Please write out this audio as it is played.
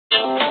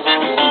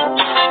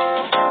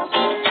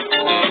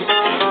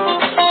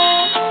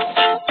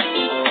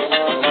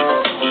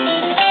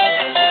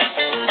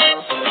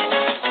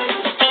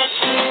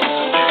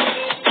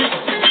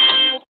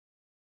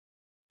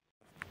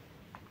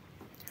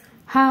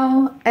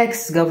Now,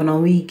 ex-Governor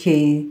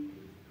Wike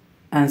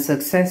and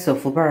successor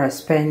Fubara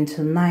spent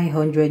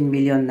 900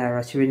 million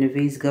naira to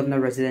renovate governor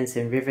residence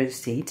in Rivers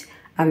State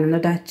and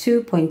another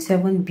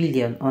 2.7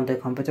 billion on the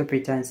computer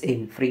printers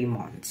in 3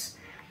 months.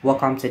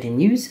 Welcome to the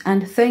news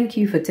and thank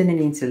you for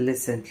tuning in to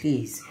listen.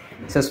 Please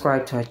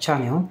subscribe to our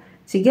channel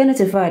to get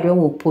notified when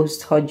we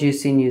post hot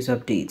juicy news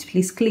updates.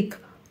 Please click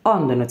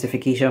on the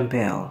notification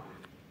bell.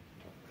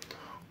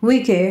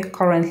 Wike,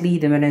 currently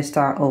the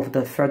Minister of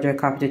the Federal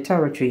Capital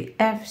Territory,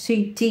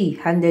 FCT,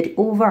 handed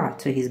over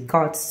to his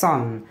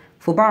godson,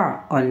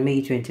 Fubara, on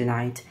May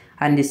 29th,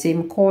 and the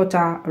same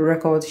quarter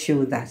records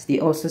show that they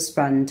also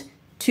spent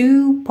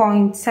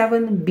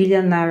 2.7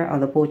 billion naira on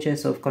the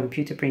purchase of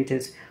computer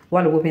printers,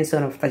 while a whopping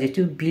sum of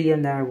 32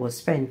 billion naira was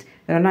spent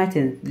on an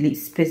item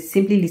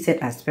simply listed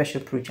as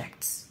special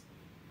projects.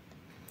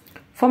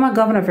 Former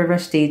Governor of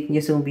Rivers State,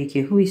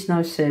 Wike, who is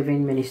now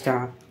serving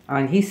minister,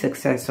 and his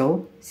successor,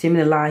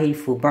 similarly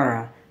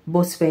Fubara,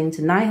 both spent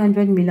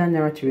 900 million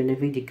naira to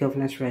renovate the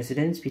governor's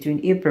residence between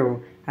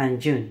April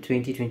and June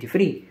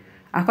 2023,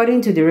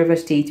 according to the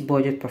Rivers State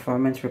Budget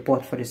Performance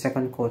Report for the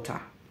second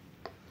quarter.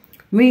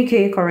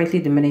 Wike, currently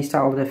the Minister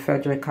of the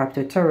Federal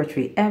Capital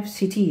Territory,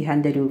 FCT,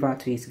 handed over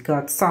to his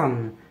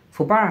godson,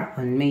 Fubara,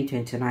 on May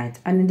 29th,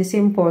 and in the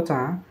same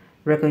quarter,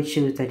 record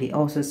shows that he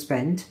also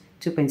spent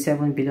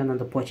 2.7 billion on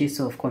the purchase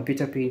of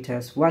computer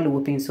printers, while a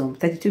whopping sum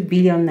 32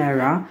 billion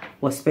naira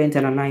was spent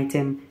on an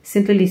item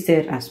simply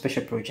listed as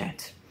special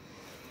project.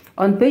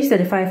 On page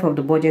 35 of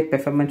the Budget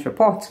Performance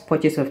Report,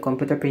 purchase of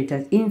computer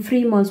printers in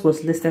 3 months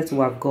was listed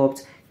to have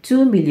got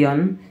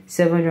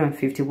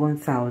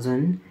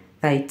 2,751,000,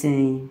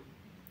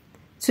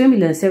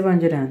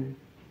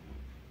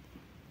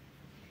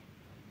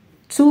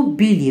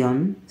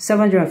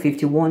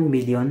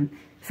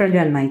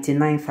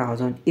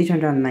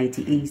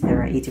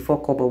 naira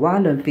 84 kobo,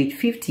 while on page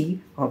 50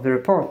 of the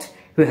report,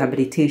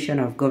 rehabilitation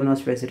of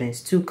governor's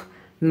residence took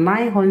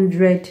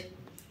 900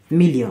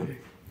 million.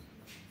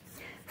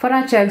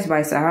 Further checks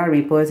by Sahara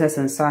reporters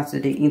on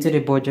Saturday into the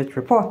budget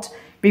report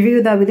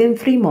revealed that within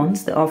 3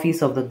 months, the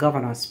office of the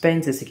governor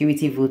spent a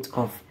security vote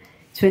of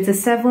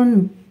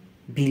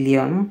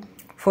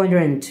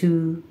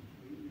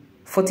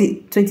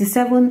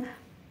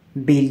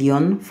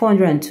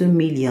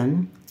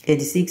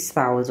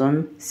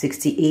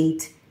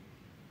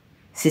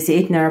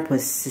naira per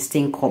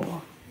 16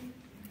 kobo.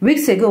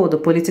 Weeks ago, the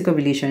political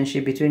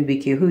relationship between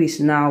Wike, who is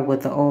now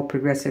with the All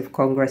Progressive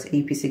Congress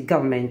APC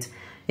government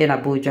in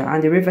Abuja,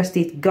 and the River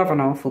State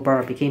Governor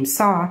Fubara became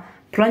sour,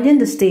 plunging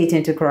the state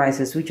into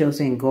crisis, which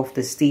also engulfed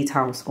the State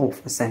House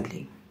of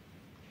Assembly.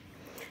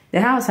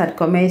 The House had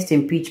commenced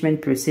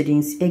impeachment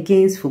proceedings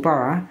against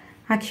Fubara,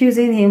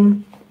 accusing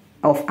him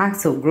of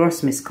acts of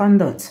gross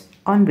misconduct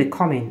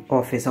unbecoming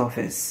of his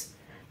office.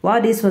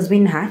 While this was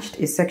being hatched,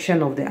 a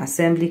section of the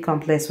Assembly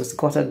complex was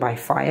gutted by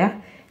fire.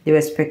 There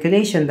was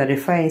speculation that the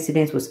fire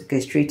incident was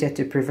orchestrated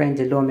to prevent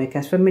the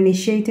lawmakers from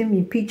initiating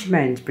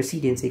impeachment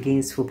proceedings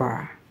against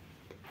Fubara.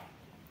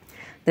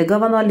 The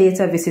governor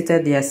later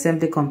visited the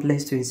Assembly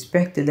complex to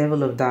inspect the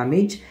level of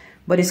damage,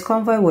 but his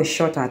convoy was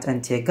shot at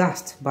and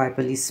tear-gassed by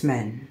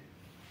policemen.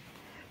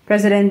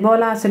 President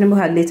Bola Tinubu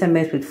had later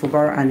met with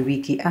Fubara and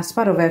Wike as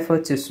part of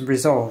efforts to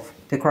resolve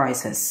the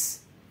crisis.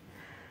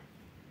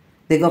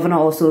 The governor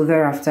also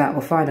thereafter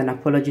offered an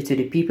apology to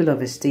the people of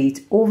the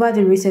state over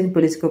the recent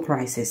political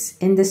crisis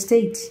in the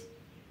state.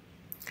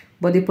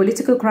 But the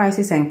political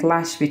crisis and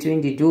clash between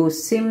the duo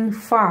seemed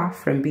far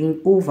from being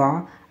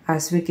over,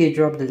 as Wike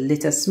dropped the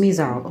latest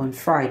missile on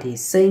Friday,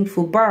 saying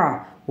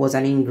Fubara was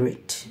an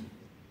ingrate.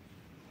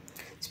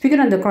 Speaking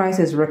on the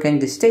crisis rocking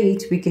the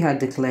state, Wike had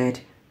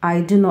declared,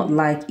 "I do not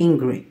like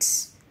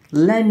ingrates.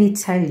 Let me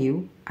tell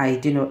you, I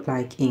do not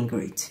like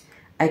ingrates.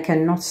 I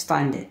cannot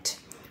stand it.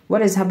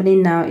 What is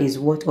happening now is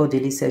what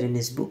Odili said in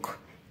his book.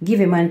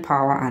 Give a man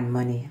power and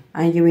money,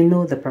 and you will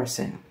know the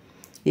person.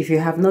 If you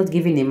have not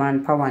given a man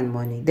power and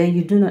money, then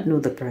you do not know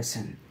the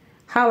person.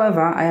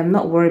 However, I am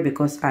not worried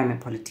because I am a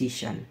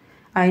politician.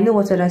 I know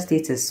what other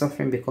states are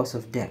suffering because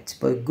of debt,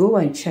 but go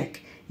and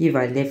check if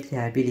I left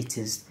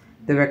liabilities.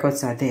 The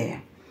records are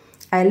there.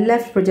 I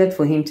left project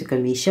for him to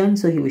commission,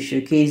 so he will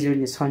showcase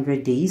during his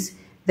 100 days.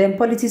 Then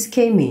politics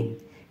came in.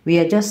 We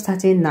are just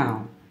starting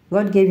now.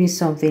 God gave you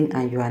something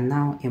and you are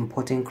now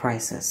importing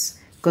crisis.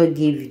 God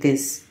gave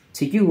this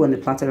to you on the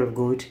platter of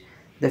gold.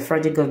 The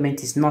federal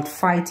government is not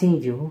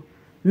fighting you.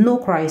 No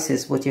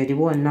crisis, but you're the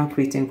one now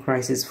creating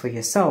crisis for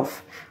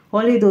yourself.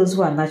 Only those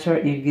who are natural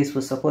enemies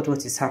will support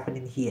what is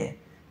happening here.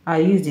 I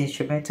use the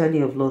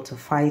instrumentality of law to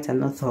fight and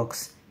not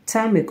thugs.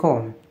 Time may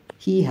come,"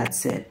 he had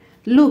said.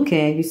 Look,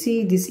 you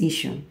see this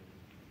issue.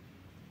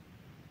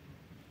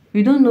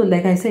 We don't know,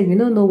 like I said, we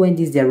don't know when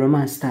their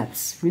romance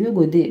starts. We no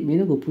go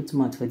put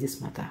mouth for this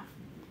matter.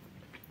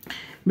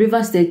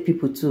 River State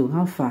people too,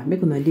 how far?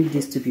 Make una leave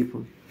these two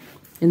people.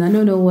 And I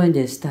don't know when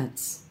they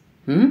start.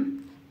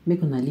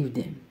 Make una leave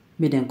them.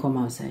 Make them come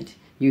outside.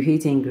 You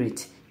hate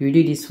ingrate. You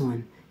do this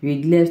one.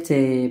 You left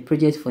a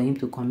project for him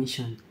to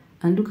commission.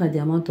 And look at the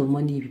amount of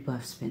money people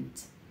have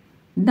spent.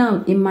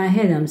 Now, in my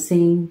head, I'm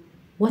saying,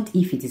 What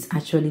if it is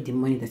actually the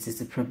money that is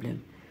the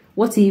problem?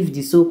 What if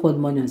the so-called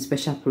money on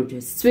special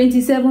projects,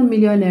 27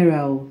 million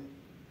naira,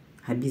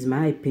 is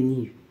my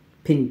opinion.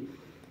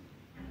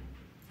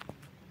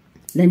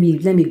 Let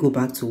me go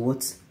back to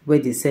where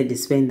they said they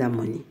spend that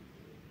money.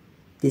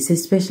 They say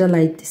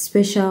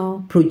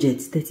special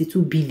projects,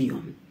 32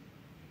 billion.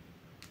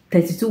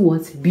 32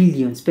 what?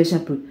 Billion special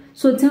project.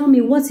 So tell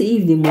me, what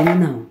if the money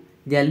now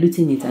they are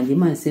looting it and the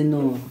man say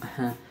no,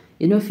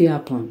 you know, fear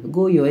happen.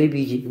 Go your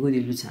ABG, go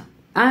the looter.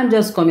 I'm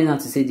just coming out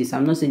to say this.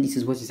 I'm not saying this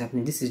is what is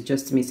happening. This is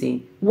just me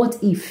saying, what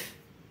if?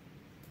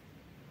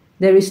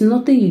 There is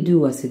nothing you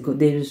do as a God.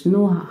 If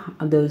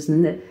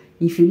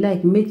you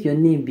like, make your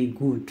name be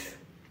good.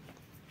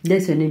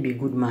 Let your name be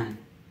good man.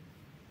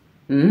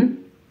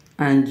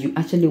 And you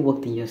actually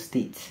worked in your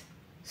state.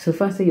 So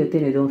far, say your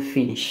tenure don't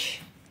finish.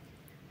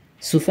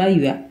 So far,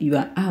 you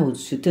are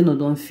out. Your tenure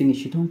don't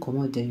finish. You don't come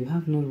out there. You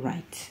have no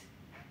right.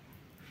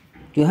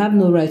 You have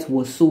no right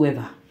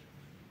whatsoever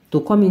to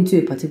come into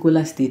a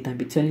particular state and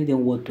be telling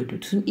them what to do.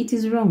 So it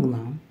is wrong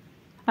now.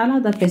 Allow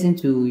that person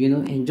to,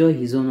 enjoy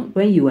his own.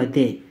 When you are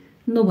there,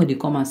 nobody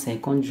come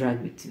outside, can't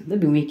drag with you. Don't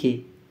be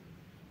wicked.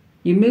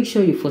 You make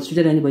sure you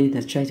frustrated anybody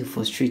that tries to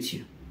frustrate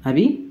you.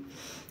 Abi?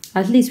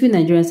 At least we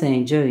Nigerians are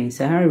enjoying.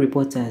 Sahara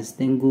reporters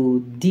then go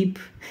deep.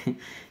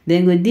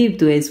 Then go deep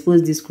to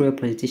expose these cruel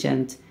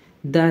politicians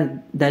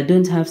that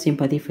don't have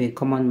sympathy for a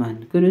common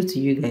man. Kudos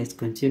to you guys.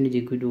 Continue the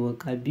good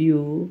work. Abi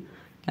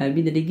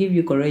that they give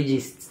you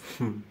courageous.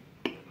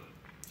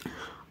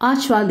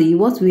 Actually,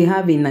 what we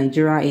have in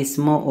Nigeria is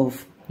more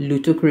of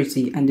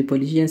plutocracy, and the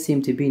politicians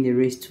seem to be in a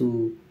race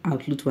to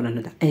outloot one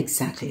another.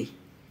 Exactly.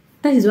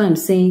 That is why I'm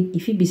saying,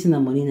 if you be saying that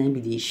money, that be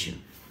the issue.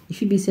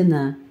 If you be saying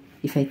that,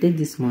 if I take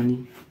this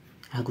money,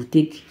 I could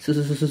take so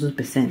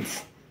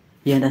percent.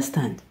 You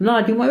understand?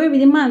 Lord, you might be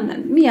the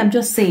man. Me, I'm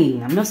just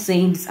saying. I'm not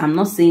saying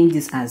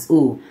this as,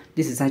 oh,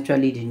 this is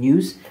actually the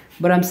news.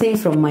 But I'm saying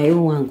from my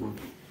own angle,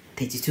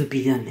 32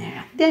 billion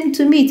naira. Then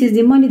to me, it is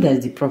the money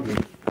that's the problem.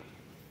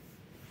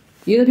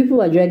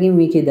 People are dragging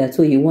Wike that,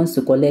 so he wants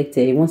to be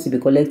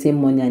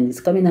collecting money, and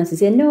he's coming out to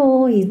say,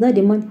 no, it's not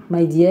the money.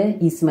 My dear,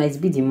 it might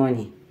be the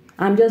money.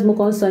 I'm just more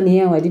concerned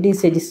here. I didn't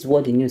say this is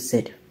what the news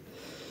said.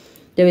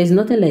 There is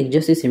nothing like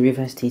justice in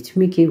River State.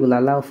 Wike will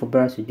allow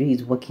Fubara to do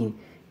his work in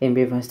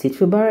River State.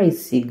 Fubara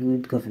is a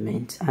good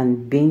government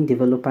and being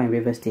developer in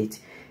River State.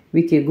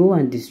 Wike go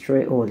and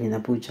destroy all in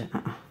Abuja.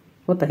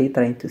 What are you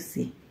trying to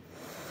say?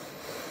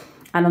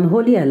 An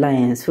unholy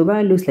alliance.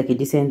 Fubara looks like a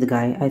decent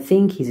guy. I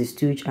think he's a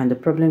stooge, and the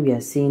problem we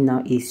are seeing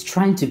now is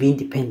trying to be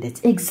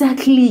independent.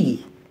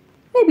 Exactly.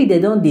 Maybe they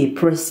don't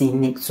depress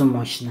him neck too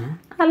much now.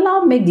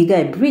 Make the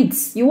guy breathe.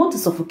 You want to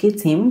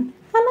suffocate him?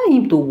 Allow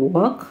him to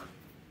work.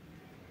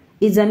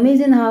 It's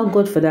amazing how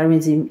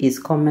godfatherism is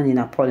common in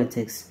our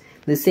politics.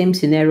 The same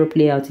scenario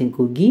play out in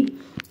Kogi.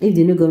 If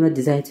the new government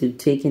decides to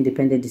take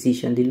independent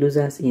decision, the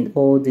losers in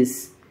all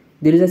this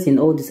are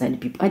the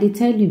people. I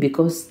tell you,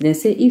 because they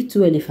say if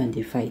two elephants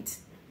they fight,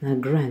 now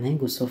grand and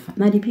go suffer.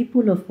 Now the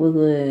people of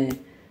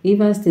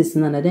River State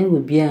now then will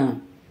be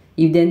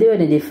if then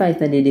they fight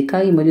and they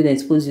carry money that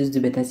supposed to use the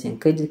better thing,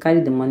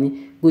 carry the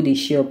money, go they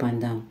share up and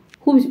down.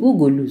 Who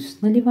go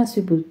lose? Now River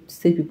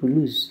State people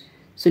lose.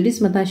 So this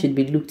matter should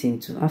be looked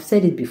into. I've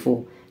said it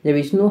before. There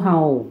is no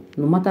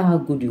matter how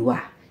good you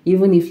are,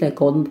 even if like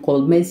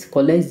collects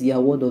the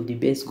award of the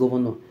best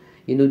governor,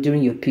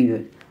 during your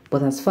period.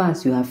 But as far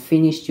as you have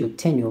finished your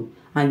tenure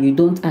and you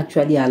don't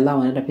actually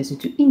allow another person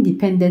to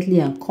independently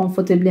and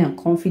comfortably and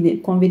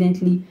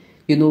confidently,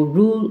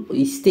 rule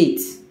a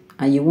state,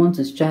 and you want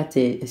to start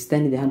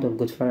extending the hand of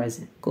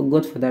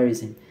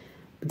godfatherism,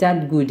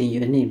 that good in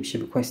your name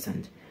should be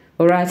questioned.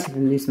 Alright,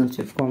 then listeners,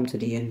 we've come to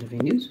the end of the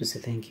news. We say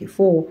thank you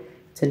for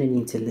tuning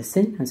in to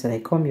listen. Until I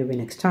come your way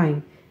next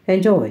time,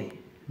 enjoy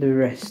the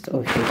rest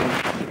of your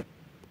day.